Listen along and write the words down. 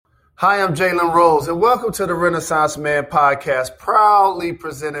Hi, I'm Jalen Rose, and welcome to the Renaissance Man podcast, proudly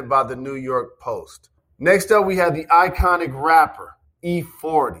presented by the New York Post. Next up, we have the iconic rapper,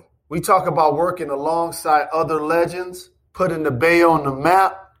 E40. We talk about working alongside other legends, putting the Bay on the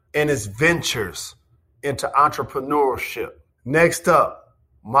map, and his ventures into entrepreneurship. Next up,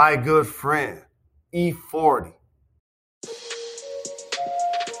 my good friend, E40.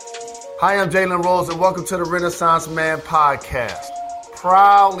 Hi, I'm Jalen Rose, and welcome to the Renaissance Man podcast,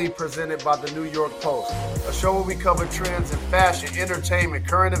 proudly presented by the New York Post, a show where we cover trends in fashion, entertainment,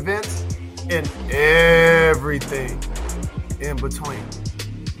 current events, and everything in between.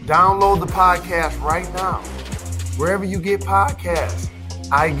 Download the podcast right now, wherever you get podcasts.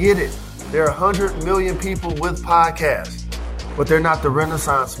 I get it. There are 100 million people with podcasts, but they're not the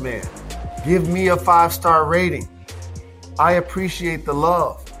Renaissance Man. Give me a 5-star rating. I appreciate the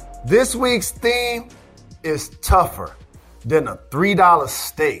love. This week's theme is tougher than a $3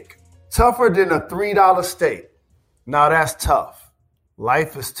 steak. Tougher than a $3 steak. Now that's tough.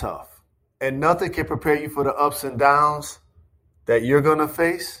 Life is tough. And nothing can prepare you for the ups and downs that you're going to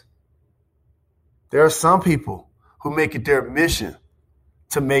face. There are some people who make it their mission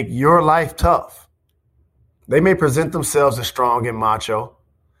to make your life tough. They may present themselves as strong and macho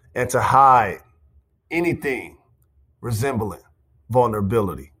and to hide anything resembling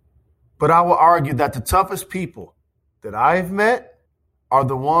vulnerability. But I will argue that the toughest people that I've met are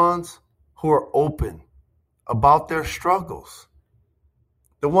the ones who are open about their struggles.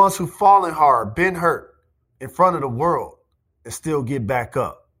 The ones who've fallen hard, been hurt in front of the world and still get back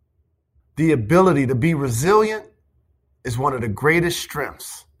up. The ability to be resilient is one of the greatest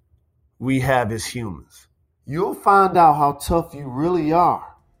strengths we have as humans. You'll find out how tough you really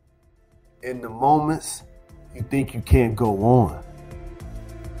are in the moments you think you can't go on,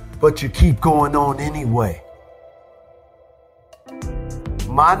 but you keep going on anyway.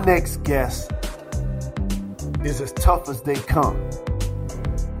 My next guest is as tough as they come.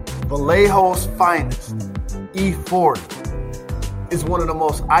 Vallejo's finest, E40, is one of the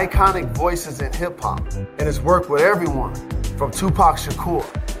most iconic voices in hip-hop and has worked with everyone from Tupac Shakur,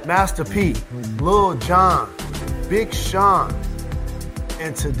 Master P, Lil Jon, Big Sean,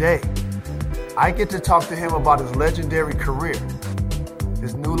 and today I get to talk to him about his legendary career,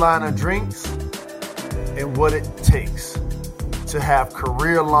 his new line of drinks, and what it takes to have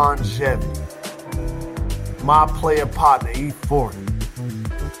career longevity. My player partner, E40.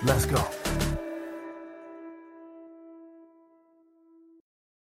 Let's go.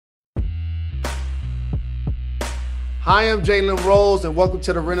 Hi, I'm Jalen Rose, and welcome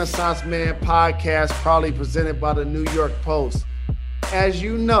to the Renaissance Man podcast, proudly presented by the New York Post. As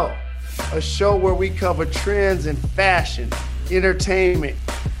you know, a show where we cover trends in fashion, entertainment,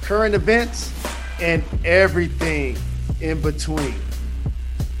 current events, and everything in between.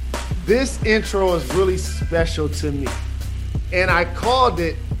 This intro is really special to me, and I called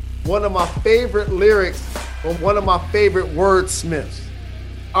it one of my favorite lyrics from one of my favorite wordsmiths.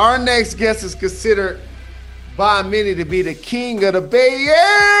 Our next guest is considered by many to be the king of the Bay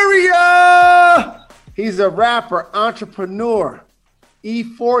Area. He's a rapper, entrepreneur.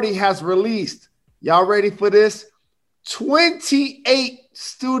 E40 has released, y'all ready for this? 28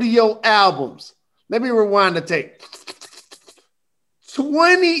 studio albums. Let me rewind the tape.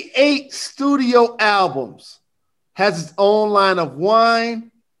 28 studio albums, has its own line of wine,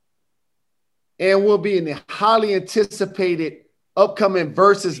 and will be in the highly anticipated upcoming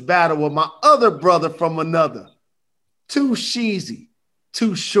versus battle with my other brother from another. Too Sheezy,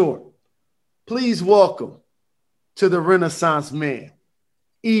 Too Short. Please welcome to the Renaissance Man,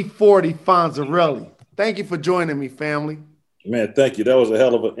 E40 Fonzarelli. Thank you for joining me, family. Man, thank you. That was a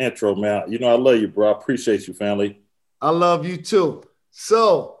hell of an intro, man. You know, I love you, bro. I appreciate you, family. I love you too.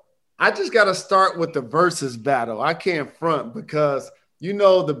 So I just got to start with the versus battle. I can't front because, you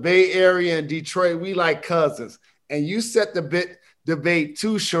know, the Bay Area and Detroit, we like cousins. And you set the debate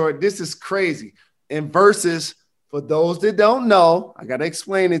too short. This is crazy. And versus, for those that don't know, I got to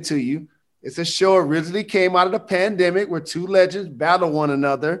explain it to you. It's a show originally came out of the pandemic where two legends battle one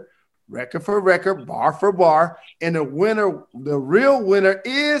another, record for record, bar for bar. And the winner, the real winner,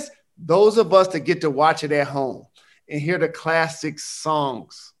 is those of us that get to watch it at home and hear the classic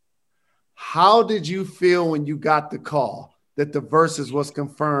songs. How did you feel when you got the call that the versus was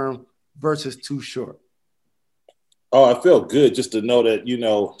confirmed versus Too Short? Oh, I felt good just to know that, you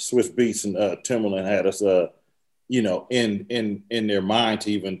know, Swiss Beats and Timberland had us, you know, in their mind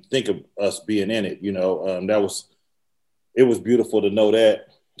to even think of us being in it. You know, it was beautiful to know that.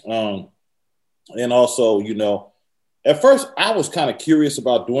 And also, you know, at first I was kind of curious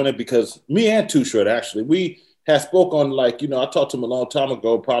about doing it because me and Too Short, actually, we had spoke on, like, you know, I talked to him a long time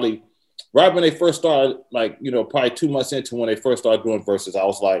ago, probably right when they first started, like, you know, probably 2 months into when they first started doing verses, I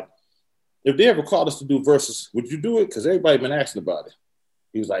was like, if they ever called us to do verses, would you do it? Because everybody been asking about it.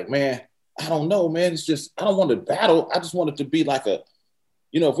 He was like, man, I don't know, man. It's just, I don't want to battle. I just want it to be like a,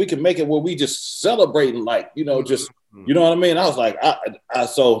 you know, if we can make it where we just celebrating, like, you know, just, you know what I mean? I was like,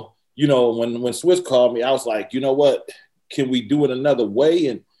 so, you know, when Swizz called me, I was like, you know what? Can we do it another way?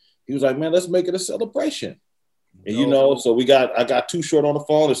 And he was like, man, let's make it a celebration. And, you know, so I got Too Short on the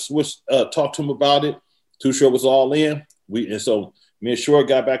phone and Swizz talked to him about it. Too Short was all in. And so me and Short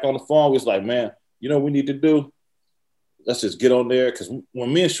got back on the phone. We was like, man, you know what we need to do? Let's just get on there. Because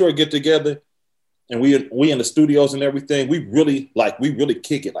when me and Short get together and we in the studios and everything, we really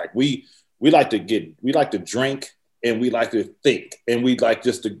kick it. Like we like to drink and we like to think and we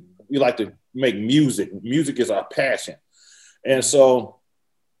like to make music. Music is our passion. And so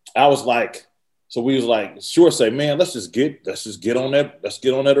I was like, so we was like, Short say, man, let's just get on that. Let's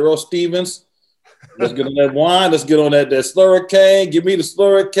get on that Earl Stevens. Let's get on that wine. Let's get on that Slurricane. Give me the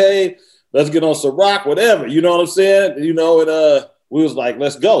Slurricane. Let's get on Ciroc, whatever. You know what I'm saying? You know, and we was like,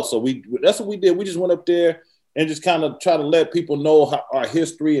 let's go. So that's what we did. We just went up there and just kind of try to let people know our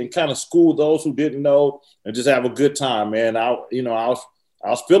history and kind of school those who didn't know and just have a good time, man. I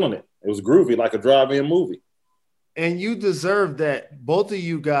was feeling it. It was groovy, like a drive-in movie. And you deserve that. Both of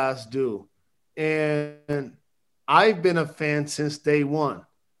you guys do. And I've been a fan since day one.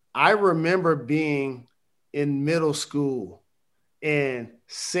 I remember being in middle school and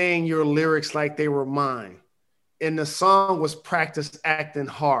saying your lyrics like they were mine. And the song was Practice Acting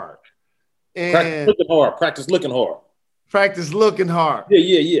Hard. And Practice looking hard. Practice looking hard.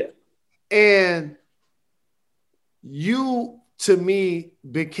 Yeah. And you, to me,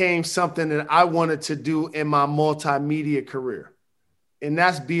 became something that I wanted to do in my multimedia career. And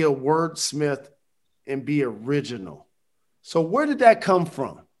that's be a wordsmith and be original. So where did that come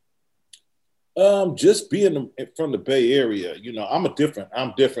from? Just being from the Bay Area, you know, I'm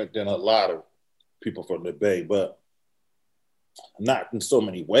different than a lot of people from the Bay, but not in so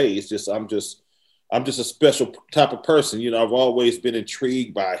many ways. Just I'm just a special type of person. You know, I've always been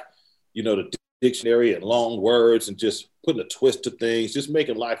intrigued by, you know, the dictionary and long words and just putting a twist to things, just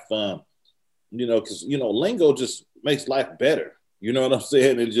making life fun. You know, because, you know, lingo just makes life better. You know what I'm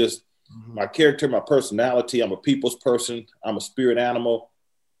saying? And just my character, my personality. I'm a people's person. I'm a spirit animal.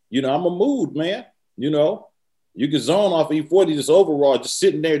 You know, I'm a mood, man. You know, you can zone off E40 just overall, just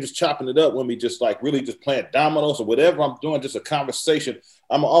sitting there, just chopping it up with me, just like really just playing dominoes or whatever I'm doing, just a conversation.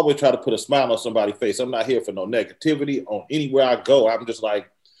 I'm always try to put a smile on somebody's face. I'm not here for no negativity on anywhere I go. I'm just like,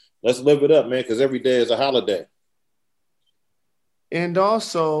 let's live it up, man, because every day is a holiday. And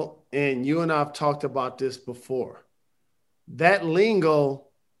also, and you and I have talked about this before, that lingo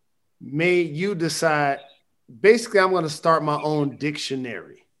made you decide, basically, I'm going to start my own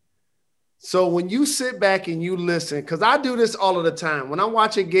dictionary. So when you sit back and you listen, because I do this all of the time. When I'm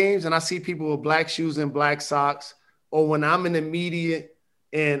watching games and I see people with black shoes and black socks, or when I'm in the media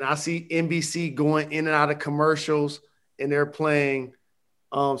and I see NBC going in and out of commercials and they're playing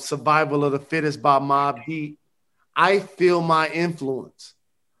Survival of the Fittest by Mobb Deep, I feel my influence.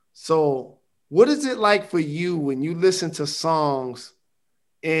 So what is it like for you when you listen to songs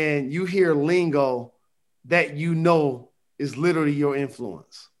and you hear lingo that you know is literally your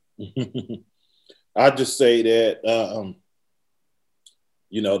influence? I just say that,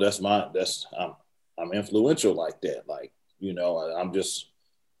 you know, I'm influential like that. Like, you know,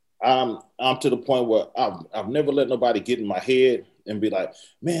 I'm to the point where I've never let nobody get in my head and be like,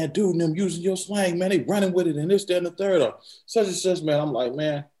 man, dude, them using your slang, man, they running with it and this, that, and the third, or such and such, man. I'm like,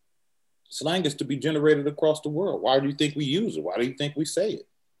 man, slang is to be generated across the world. Why do you think we use it? Why do you think we say it?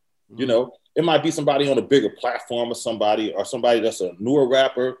 Mm-hmm. You know, it might be somebody on a bigger platform or somebody that's a newer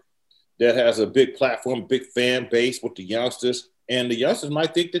rapper that has a big platform, big fan base with the youngsters, and the youngsters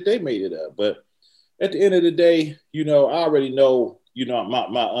might think that they made it up. But at the end of the day, you know, I already know, you know,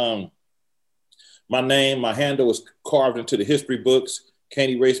 my name, my handle is carved into the history books. Can't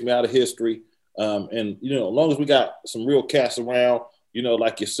erase me out of history. And, you know, as long as we got some real cats around, you know,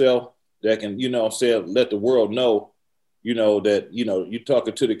 like yourself, that can, you know, let the world know, you know, that, you know, you're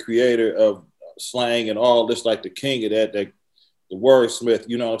talking to the creator of slang and all this, like the king of that the wordsmith,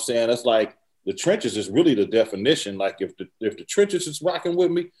 you know what I'm saying? That's like the trenches is really the definition. Like if the trenches is rocking with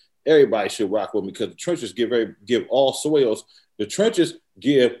me, everybody should rock with me, because the trenches give all soils. The trenches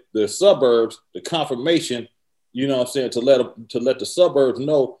give the suburbs the confirmation, you know what I'm saying, to let the suburbs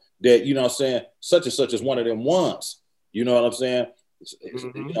know that, you know what I'm saying, such and such is one of them ones. You know what I'm saying?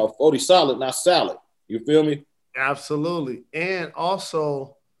 Mm-hmm. You know, 40 solid, not salad. You feel me? Absolutely. And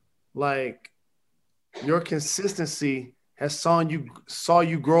also, like, your consistency saw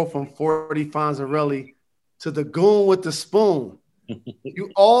you grow from 40 Fonzarelli to the goon with the spoon.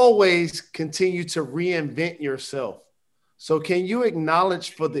 You always continue to reinvent yourself. So can you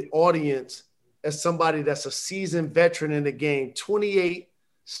acknowledge for the audience, as somebody that's a seasoned veteran in the game, 28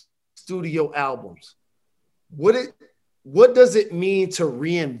 studio albums, what does it mean to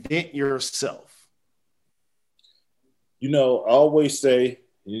reinvent yourself? You know, I always say,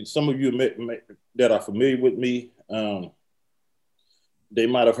 some of you that are familiar with me, they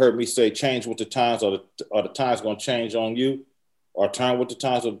might have heard me say, change with the times, or the times going to change on you, or turn with the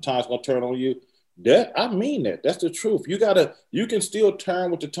times, or the times going to turn on you. That, I mean that. That's the truth. You can still turn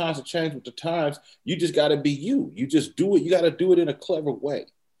with the times and change with the times. You just got to be you. You just do it. You got to do it in a clever way,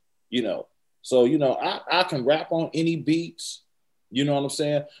 you know. So, you know, I can rap on any beats. You know what I'm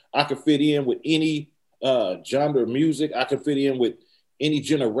saying? I can fit in with any genre of music. I can fit in with any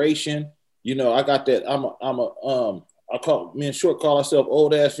generation. You know, I got that. Me and Short call ourselves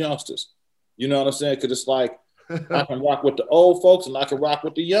old ass youngsters. You know what I'm saying? Because it's like I can rock with the old folks and I can rock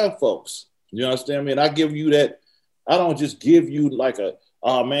with the young folks. You understand me? And I give you that. I don't just give you like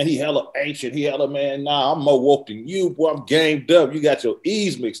oh man, he hella ancient. He hella, man, nah, I'm more woke than you. Boy, I'm gamed up. You got your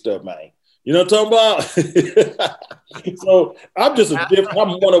E's mixed up, man. You know what I'm talking about? So I'm just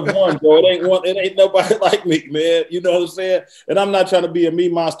I'm one of one, bro. It ain't nobody like me, man. You know what I'm saying? And I'm not trying to be a me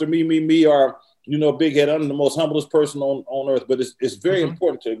monster, me, or, you know, big head. I'm the most humblest person on earth. But it's very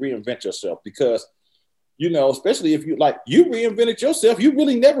important to reinvent yourself, because, you know, especially if you reinvented yourself, you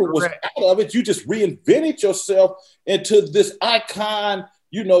really never was out of it. You just reinvented yourself into this icon,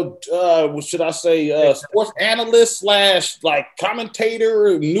 you know, what should I say, sports analyst / like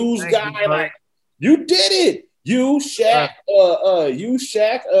commentator, news guy. Like, you did it. You, Shaq,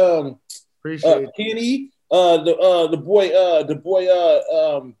 Appreciate Kenny, the boy,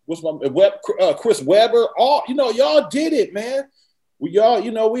 what's my Chris Webber. All, you know, y'all did it, man. We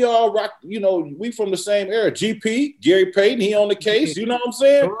all rock, you know, we from the same era. GP, Gary Payton, he on the case. You know what I'm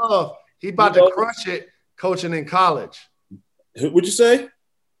saying? He about to crush it coaching in college. What'd you say?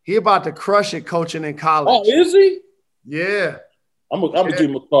 He about to crush it coaching in college. Oh, is he? Yeah. I'm gonna give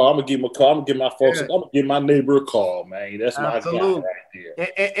him a call. I'm gonna give him a call. I'm gonna give my folks. I'm gonna give my neighbor a call, man. That's my guy right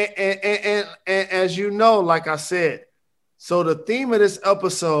there. And as you know, like I said, so the theme of this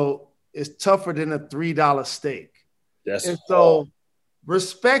episode is tougher than a $3 steak. So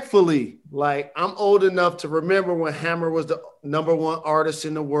respectfully, like, I'm old enough to remember when Hammer was the #1 artist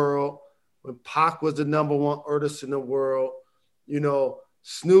in the world, when Pac was the #1 artist in the world. You know,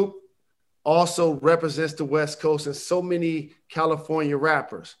 Snoop also represents the West Coast and so many California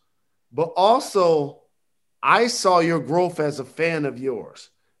rappers. But also, I saw your growth as a fan of yours.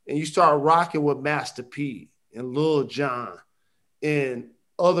 And you started rocking with Master P and Lil Jon and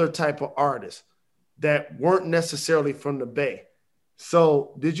other type of artists that weren't necessarily from the Bay.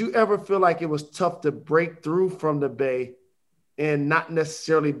 So did you ever feel like it was tough to break through from the Bay and not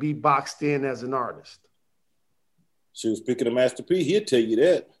necessarily be boxed in as an artist? Speaking of Master P, he'll tell you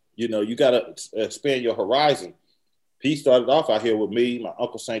that. You know, you got to expand your horizon. P started off out here with me, my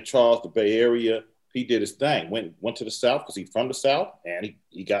Uncle St. Charles, the Bay Area. P did his thing, went to the South because he's from the South, and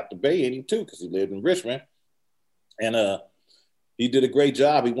he got the Bay in him too because he lived in Richmond. And he did a great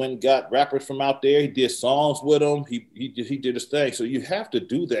job. He went and got rappers from out there. He did songs with them. He did his thing. So you have to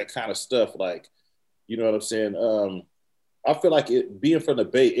do that kind of stuff. Like, you know what I'm saying? I feel like being from the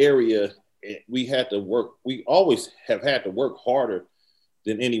Bay Area, we had to work. We always have had to work harder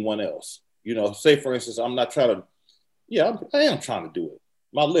than anyone else. You know, say for instance, I'm not trying to. Yeah, I am trying to do it.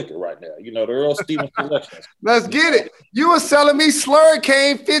 My liquor right now. You know, the Earl Stevens Collections. Let's get it. You were selling me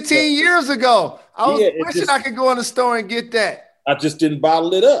Slurricane 15 years ago. I was wishing I could go in the store and get that. I just didn't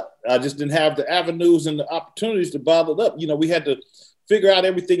bottle it up. I just didn't have the avenues and the opportunities to bottle it up. You know, we had to figure out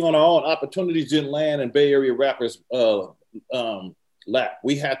everything on our own. Opportunities didn't land in Bay Area rappers' lap.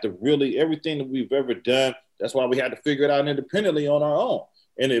 We had to really, everything that we've ever done, that's why we had to figure it out independently on our own.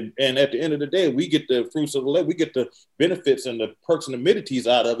 And at the end of the day, we get the fruits of the labor. We get the benefits and the perks and amenities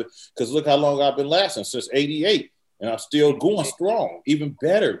out of it. Because look how long I've been lasting, since '88. And I'm still going strong, even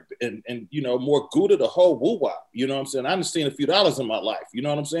better. And you know, more good to the whole woo-wop. You know what I'm saying? I understand a few dollars in my life. You know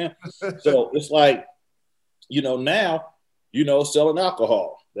what I'm saying? So it's like, you know, now, you know, selling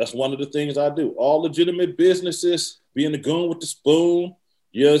alcohol. That's one of the things I do. All legitimate businesses, being the goon with the spoon.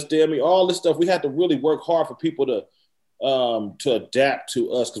 You understand me? All this stuff. We had to really work hard for people to adapt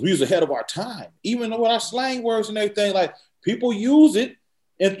to us, because we was ahead of our time. Even with our slang words and everything, like, people use it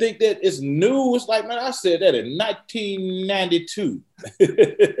and think that it's new. It's like, man, I said that in 1992.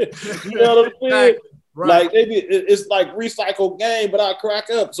 You know what I'm saying? Right. Like, maybe it's like recycled game, but I crack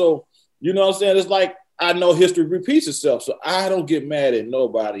up. So, you know what I'm saying? It's like, I know history repeats itself, so I don't get mad at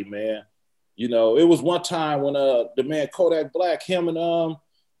nobody, man. You know, it was one time when the man Kodak Black, him and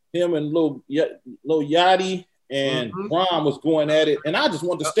Lil Yachty and Ron was going at it, and I just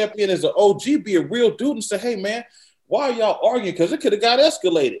wanted to step in as an OG, be a real dude, and say, "Hey, man, why are y'all arguing? Because it could have got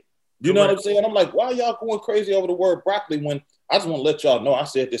escalated." You know what I'm saying? I'm like, why are y'all going crazy over the word broccoli when I just want to let y'all know I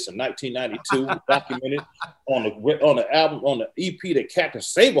said this in 1992, documented on the album, on the EP that Captain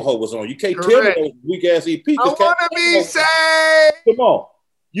Saberho was on. You can't tell me those weak ass EP. I want to be saved. Come on.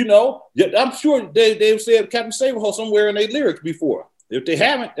 You know, I'm sure they've said Captain Saberho somewhere in their lyrics before. If they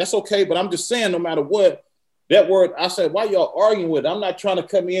haven't, that's okay. But I'm just saying, no matter what, that word, I said, why y'all arguing with it? I'm not trying to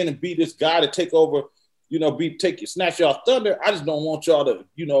come in and be this guy to take over, you know, snatch y'all thunder. I just don't want y'all to,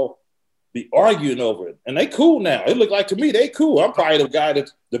 you know, be arguing over it. And they cool now. It looked like to me they cool. I'm probably the guy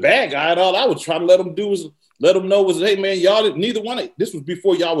that's the bad guy, and all I was trying to let them do was let them know was, hey man, y'all neither one. This was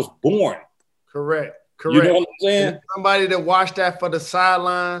before y'all was born. Correct. You know what I'm saying? And somebody that watched that for the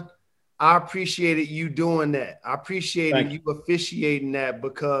sideline, I appreciated you doing that. I appreciated you officiating that,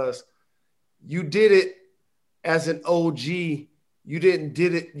 because you did it as an OG. You didn't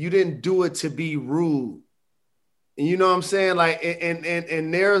do it to be rude. And you know what I'm saying? Like,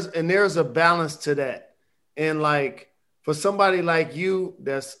 and there's a balance to that. And like, for somebody like you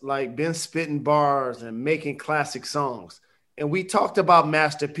that's like been spitting bars and making classic songs, and we talked about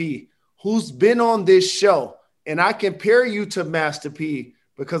Master P, who's been on this show, and I compare you to Master P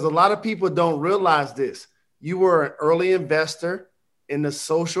because a lot of people don't realize this. You were an early investor in the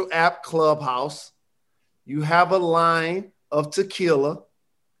social app Clubhouse. You have a line of tequila,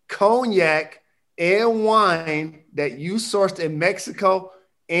 cognac, and wine that you sourced in Mexico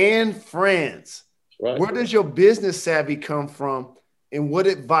and France. Right. Where does your business savvy come from? And what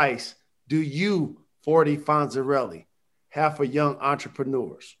advice do you, 40 Fonzarelli, have for young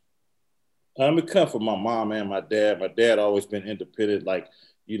entrepreneurs? It come from my mom and my dad. My dad always been independent. Like,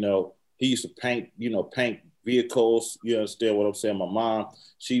 you know, he used to paint vehicles. You understand what I'm saying? My mom,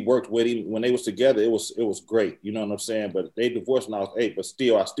 she worked with him when they was together. It was great. You know what I'm saying? But they divorced when I was 8. But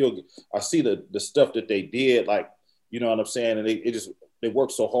still, I see the stuff that they did. Like, you know what I'm saying? And they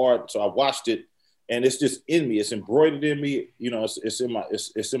worked so hard. So I watched it, and it's just in me. It's embroidered in me. You know, it's in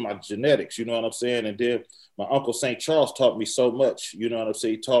my genetics. You know what I'm saying? And then my uncle St. Charles taught me so much. You know what I'm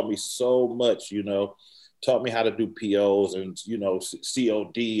saying? He taught me so much. You know. Taught me how to do POs and, you know,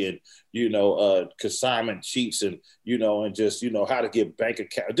 COD and, you know, consignment sheets and, you know, and just, you know, how to get bank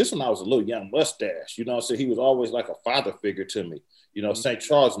account. This when I was a little young mustache, you know, so he was always like a father figure to me. You know, St.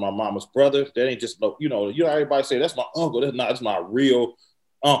 Charles is my mama's brother. That ain't just, you know, everybody say that's my uncle. That's my real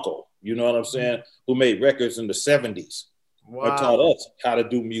uncle. You know what I'm saying? Who made records in the 70s. Wow. Taught us how to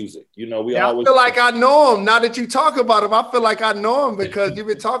do music. You know, I feel like I know him. Now that you talk about him, I feel like I know him because you've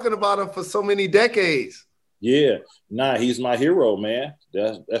been talking about him for so many decades. Yeah, he's my hero, man.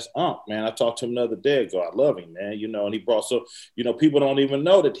 That's Unc, man. I talked to him the other day ago. I love him, man. You know, and he brought people don't even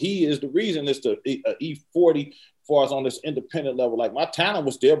know that he is the reason it's the E40 as far as on this independent level. Like, my talent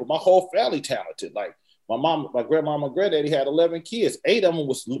was there, but my whole family talented. Like, my mom, my grandma, my granddaddy had 11 kids. 8 of them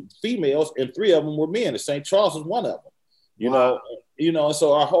was females, and 3 of them were men. And St. Charles was one of them. You know, and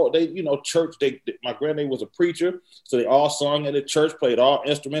so our whole, church, my granddad was a preacher, so they all sung in the church, played all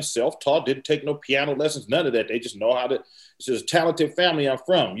instruments, self-taught, didn't take no piano lessons, none of that. They just know how to, it's just a talented family I'm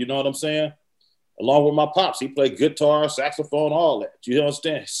from, you know what I'm saying? Along with my pops, he played guitar, saxophone, all that. You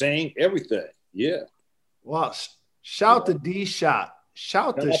understand? Sing, everything. Yeah. Wow. Shout to D-Shot.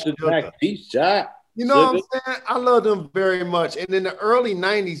 Shout to D-Shot. You know what I'm saying? I love them very much. And in the early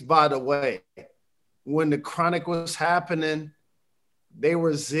 90s, by the way, when the Chronic was happening, they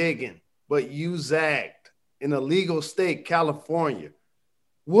were zigging, but you zagged in a legal state, California.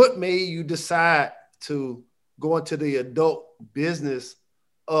 What made you decide to go into the adult business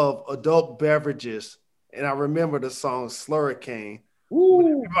of adult beverages? And I remember the song Slurricane. When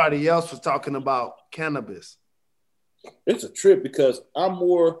everybody else was talking about cannabis. It's a trip because I'm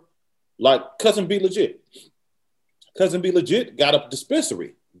more like Cousin B Legit. Cousin B Legit got a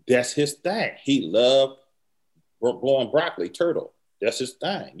dispensary. That's his thing. He loved blowing broccoli, turtle. That's his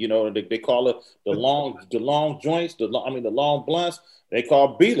thing. You know, they call it the long joints, the long blunts. They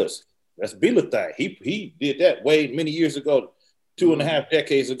call Beelers. That's Beeler thing. He did that way many years ago, 2.5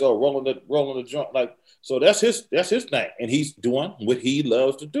 decades ago, rolling the joint. Like, so that's his thing. And he's doing what he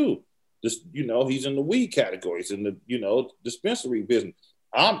loves to do. Just, you know, he's in the weed categories, in the, you know, dispensary business.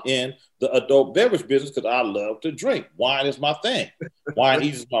 I'm in the adult beverage business because I love to drink. Wine is my thing. Wine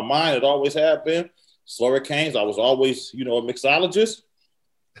eases my mind. It always have been. Slurricanes, I was always, you know, a mixologist.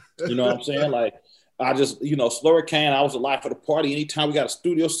 You know what I'm saying? Like, I just, you know, Slurricane, I was alive for the party. Anytime we got a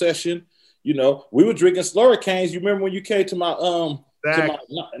studio session, You know, we were drinking Slurricanes. You remember when you came to my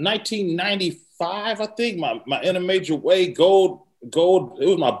Exactly. 1995, I think, my intermajor way gold. It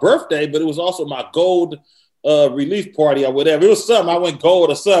was my birthday, but it was also my gold relief party or whatever. It was something. I went gold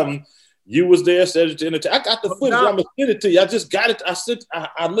or something. You was there, said to entertain. I got the footage. I'm gonna send it to you. I just got it.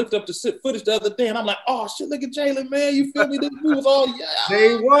 I looked up the footage the other day, and I'm like, oh shit, look at Jalen, man. You feel me? This was all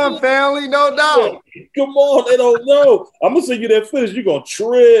Day one, family, no doubt. Come on, they don't know. I'm gonna send you that footage. You're gonna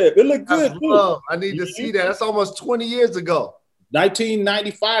trip. It looked good too. I need to see that. That's almost 20 years ago.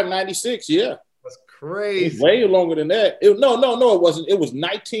 1995, 96, yeah. That's crazy. Way longer than that. No, it wasn't. It was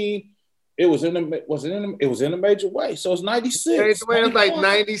 19. It was in a major way. So it's 96. It was like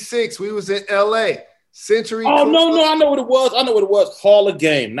 96. We was in LA. Century. Oh, no, I know what it was. Hall of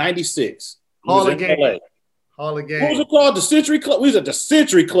Game, 96. Hall of Game. LA. Hall of Game. What was it called? The Century Club. We was at the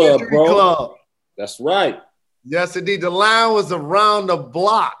Century Club, bro. Club. That's right. Yes, indeed. The line was around the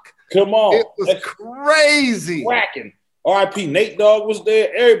block. Come on. It was crazy. Whacking. R.I.P. Nate Dogg was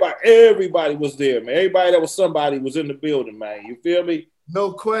there. Everybody was there, man. Everybody that was somebody was in the building, man. You feel me?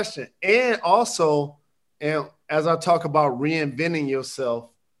 No question. And also, and as I talk about reinventing yourself,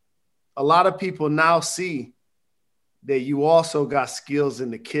 a lot of people now see that you also got skills in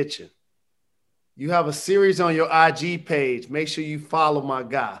the kitchen. You have a series on your IG page. Make sure you follow my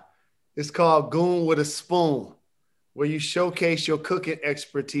guy. It's called Goon with a Spoon, where you showcase your cooking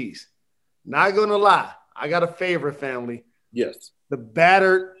expertise. Not gonna lie, I got a favorite, family. Yes. The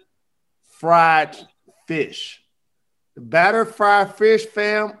battered fried fish. The battered fried fish,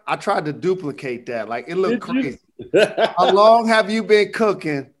 fam, I tried to duplicate that. Like, it looked crazy. How long have you been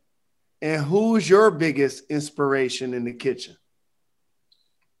cooking, and who's your biggest inspiration in the kitchen?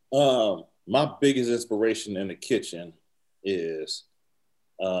 My biggest inspiration in the kitchen is,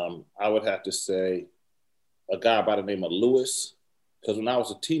 I would have to say, a guy by the name of Lewis. Because when I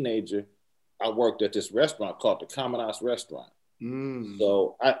was a teenager, I worked at this restaurant called the Commandant's Restaurant.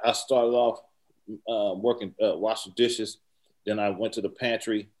 So I started off working, washing dishes. Then I went to the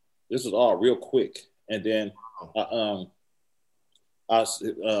pantry. This was all real quick. And then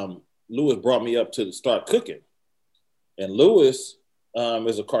Lewis brought me up to start cooking. And Lewis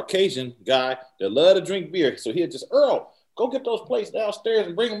is a Caucasian guy that loved to drink beer. So he had just, Earl, go get those plates downstairs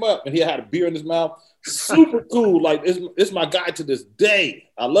and bring them up. And he had a beer in his mouth. Super cool. Like, it's my guy to this day.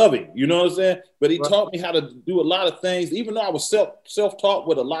 I love him. You know what I'm saying? But he taught me how to do a lot of things. Even though I was self-taught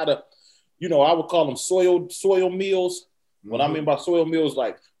with a lot of, you know, I would call them soil meals. What I mean by soil meals,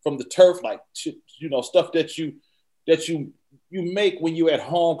 like from the turf, like, you know, stuff that you make when you're at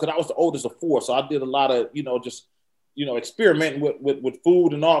home. Because I was the oldest of four. So I did a lot of, you know, just, you know, experimenting with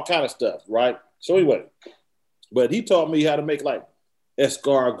food and all kind of stuff. Right. So anyway, but he taught me how to make like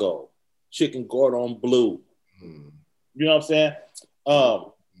escargot, chicken cordon bleu. You know what I'm saying?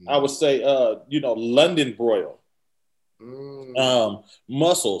 I would say, you know, London broil,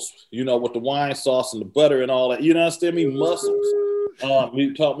 mussels, you know, with the wine sauce and the butter and all that. You know what I mean? Mussels.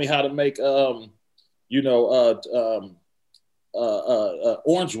 He taught me how to make, you know,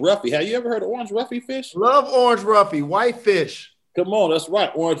 orange roughy. Have you ever heard of orange roughy fish? Love orange roughy, white fish. Come on, that's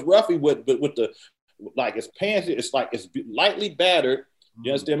right. Orange roughy with the, like, it's pansy. It's like, it's lightly battered.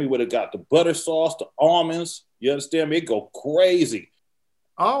 You understand me? Where it got the butter sauce, the almonds. You understand me? It go crazy.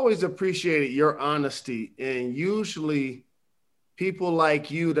 I always appreciated your honesty, and usually people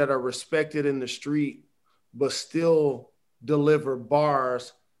like you that are respected in the street but still deliver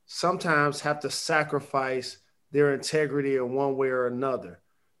bars sometimes have to sacrifice their integrity in one way or another.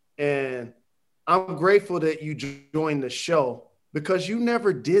 And I'm grateful that you joined the show because you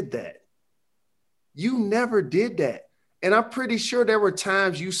never did that. You never did that. And I'm pretty sure there were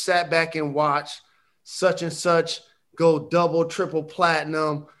times you sat back and watched such and such go double, triple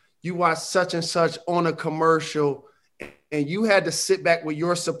platinum. You watched such and such on a commercial, and you had to sit back with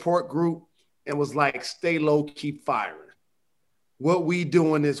your support group and was like, stay low, keep firing. What we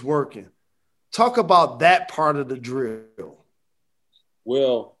doing is working. Talk about that part of the drill.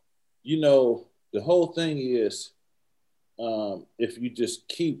 Well, you know, the whole thing is, if you just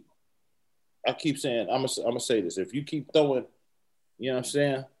keep, I keep saying, I'm gonna say this. If you keep throwing, you know what I'm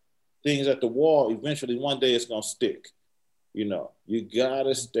saying, things at the wall, eventually one day it's gonna stick. You know, you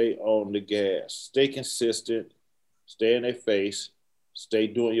gotta stay on the gas, stay consistent, stay in their face, stay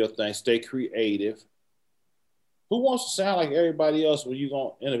doing your thing, stay creative. Who wants to sound like everybody else when you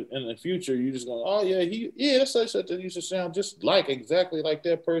going in the future? You just going, oh yeah, that's such that you should sound just like exactly like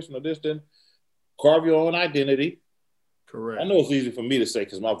that person or this. Then carve your own identity. Correct. I know it's easy for me to say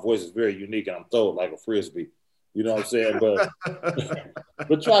because my voice is very unique and I'm throwing like a frisbee. You know what I'm saying? But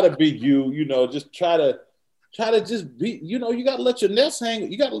but try to be you. You know, just try to try to just be, you know, you gotta let your nuts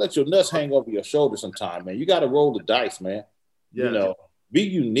hang. You gotta let your nuts hang over your shoulder sometime, man. You gotta roll the dice, man. Yeah. You know, be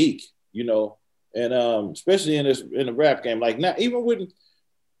unique, you know, and especially in the rap game. Like now, even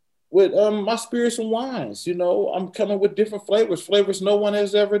with my spirits and wines, you know, I'm coming with different flavors no one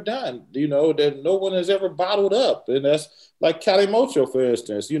has ever done, you know, that no one has ever bottled up. And that's like Calimocho, for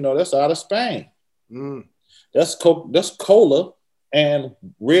instance, you know, that's out of Spain. That's cola and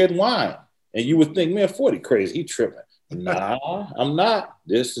red wine. And you would think, man, 40 crazy, he tripping. Nah, I'm not.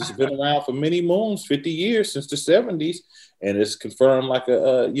 This has been around for many moons, 50 years since the 70s. And it's confirmed like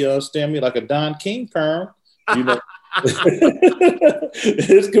you understand me, like a Don King perm, you know.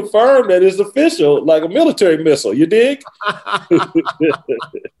 It's confirmed that it's official, like a military missile. You dig?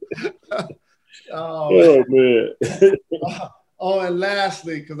 Oh man. And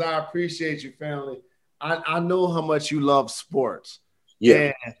lastly, because I appreciate you, family. I know how much you love sports.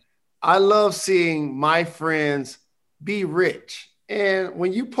 Yeah. And I love seeing my friends be rich. And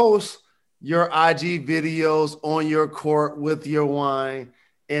when you post your IG videos on your court with your wine,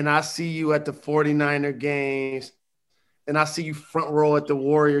 and I see you at the 49er games, and I see you front row at the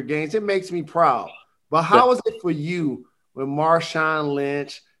Warrior games, it makes me proud. But how is it for you when Marshawn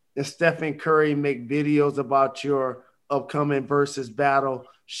Lynch and Stephen Curry make videos about your upcoming versus battle?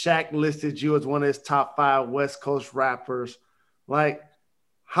 Shaq listed you as one of his top 5 West Coast rappers. Like,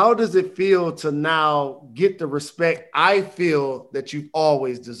 how does it feel to now get the respect I feel that you've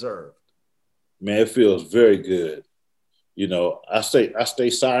always deserved? Man, it feels very good. You know, I stay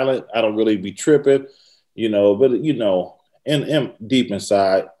silent. I don't really be tripping, you know, but, you know, and deep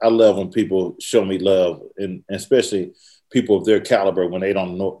inside, I love when people show me love, and especially people of their caliber when they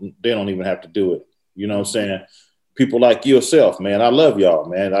don't know, they don't even have to do it. You know what I'm saying? People like yourself, man. I love y'all,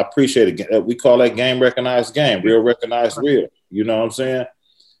 man. I appreciate it. We call that game recognized game, real recognized real. You know what I'm saying?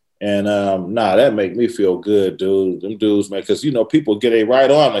 And that make me feel good, dude. Them dudes, man, because, you know, people get a right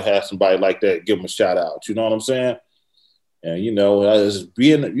on to have somebody like that, give them a shout out. You know what I'm saying? And, you know,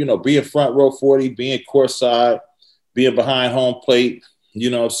 being front row 40, being courtside, being behind home plate, you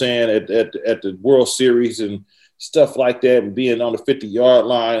know what I'm saying, at the World Series and stuff like that, and being on the 50-yard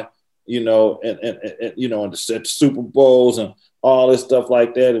line, you know, and you know, at the Super Bowls and all this stuff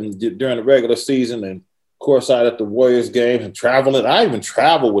like that, and during the regular season, and courtside at the Warriors games, and traveling. I even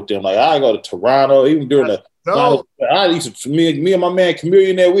travel with them. Like, I go to Toronto, even during me and my man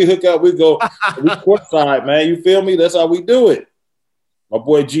Chameleon there, we hook up, we go, we courtside, man. You feel me? That's how we do it. My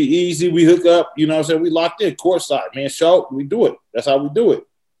boy G-Eazy, we hook up, you know what I'm saying? We locked in courtside, man. Show, we do it. That's how we do it.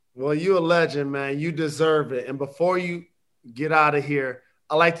 Well, you a legend, man. You deserve it. And before you get out of here,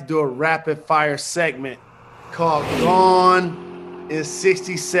 I like to do a rapid fire segment called Gone in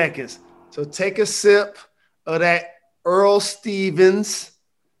 60 Seconds. So take a sip of that Earl Stevens,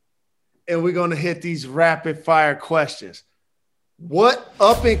 and we're going to hit these rapid fire questions. What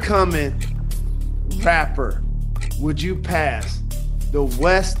up and coming rapper would you pass the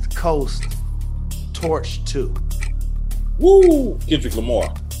West Coast torch to? Woo! Kendrick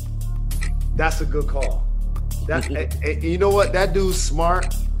Lamar. That's a good call. You know what? That dude's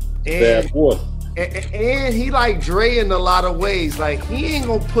smart. Bad boy. And he like Dre in a lot of ways. Like, he ain't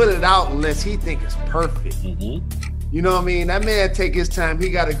gonna put it out unless he think it's perfect. Mm-hmm. You know what I mean? That man take his time. He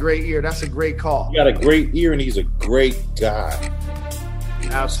got a great ear. That's a great call. He got a great ear, and he's a great guy.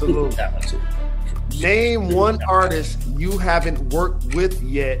 Absolutely. Name one artist you haven't worked with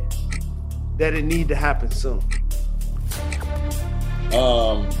yet that it need to happen soon.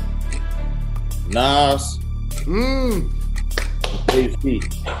 Nas, Jay-Z,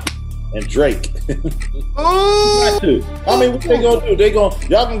 and Drake. Oh, I mean, what they gonna do?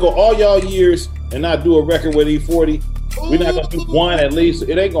 Y'all can go all y'all years and not do a record with E40. We're not gonna do one at least.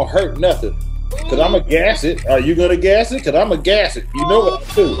 It ain't gonna hurt nothing. Cause I'm gonna gas it. Are you gonna gas it? Cause I'm gonna gas it. You know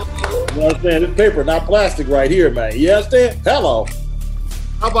what I do. You know what I'm saying? This paper, not plastic right here, man. You understand? Hello.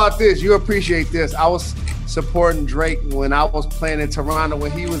 How about this? You appreciate this. I was supporting Drake when I was playing in Toronto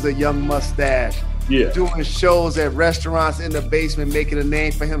when he was a young mustache. Yeah. Doing shows at restaurants in the basement, making a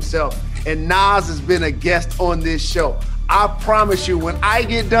name for himself. And Nas has been a guest on this show. I promise you, when I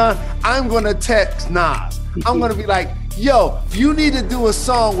get done, I'm going to text Nas. I'm going to be like, yo, you need to do a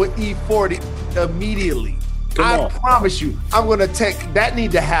song with E40 immediately. I promise you, I'm going to text. That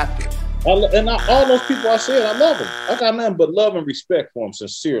need to happen. All those people I said, I love them. I got nothing but love and respect for them,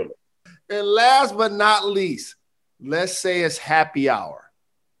 sincerely. And last but not least, let's say it's happy hour.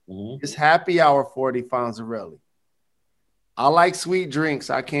 Mm-hmm. It's happy hour, 40 Fonzarelli. I like sweet drinks.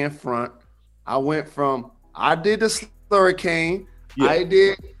 I can't front. I did the Slurricane. Yeah. I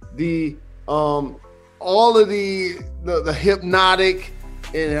did the all of the Hypnotic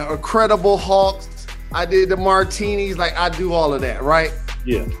and Incredible Hulks. I did the martinis. Like, I do all of that, right?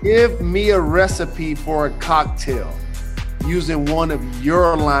 Yeah. Give me a recipe for a cocktail using one of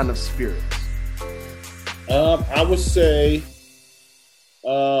your line of spirits. I would say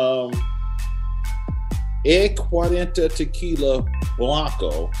Egg Cuarenta Tequila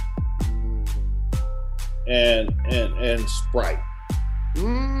Blanco and Sprite.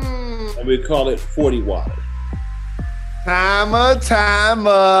 And we call it 40 water. Timer,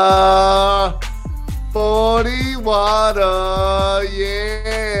 40 water,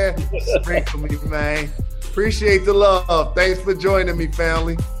 yeah. Sprinkle me, man. Appreciate the love. Thanks for joining me,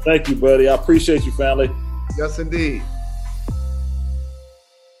 family. Thank you, buddy. I appreciate you, family. Yes, indeed.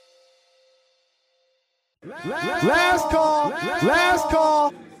 Last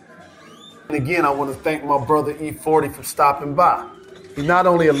call. And again, I want to thank my brother E40 for stopping by. He's not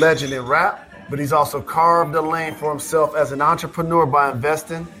only a legend in rap, but he's also carved a lane for himself as an entrepreneur by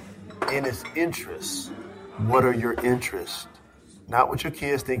investing in his interests. What are your interests? Not what your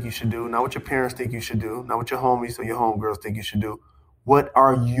kids think you should do, not what your parents think you should do, not what your homies or your homegirls think you should do. What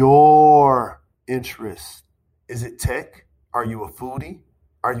are your interests? Is it tech? Are you a foodie?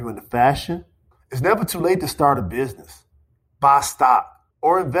 Are you into fashion? It's never too late to start a business. Buy stock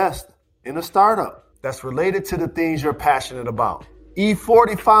or invest in a startup that's related to the things you're passionate about.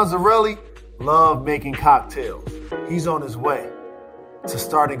 E40 Fonzarelli loves making cocktails. He's on his way to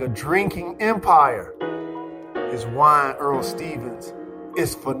starting a drinking empire. His wine, Earl Stevens,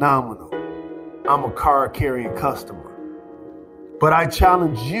 is phenomenal. I'm a card-carrying customer. But I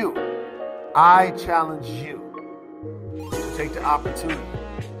challenge you to take the opportunity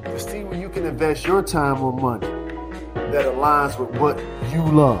to see where you can invest your time or money that aligns with what you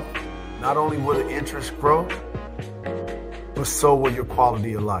love. Not only will the interest grow, but so will your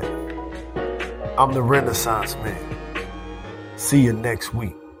quality of life. I'm the Renaissance Man. See you next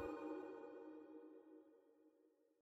week.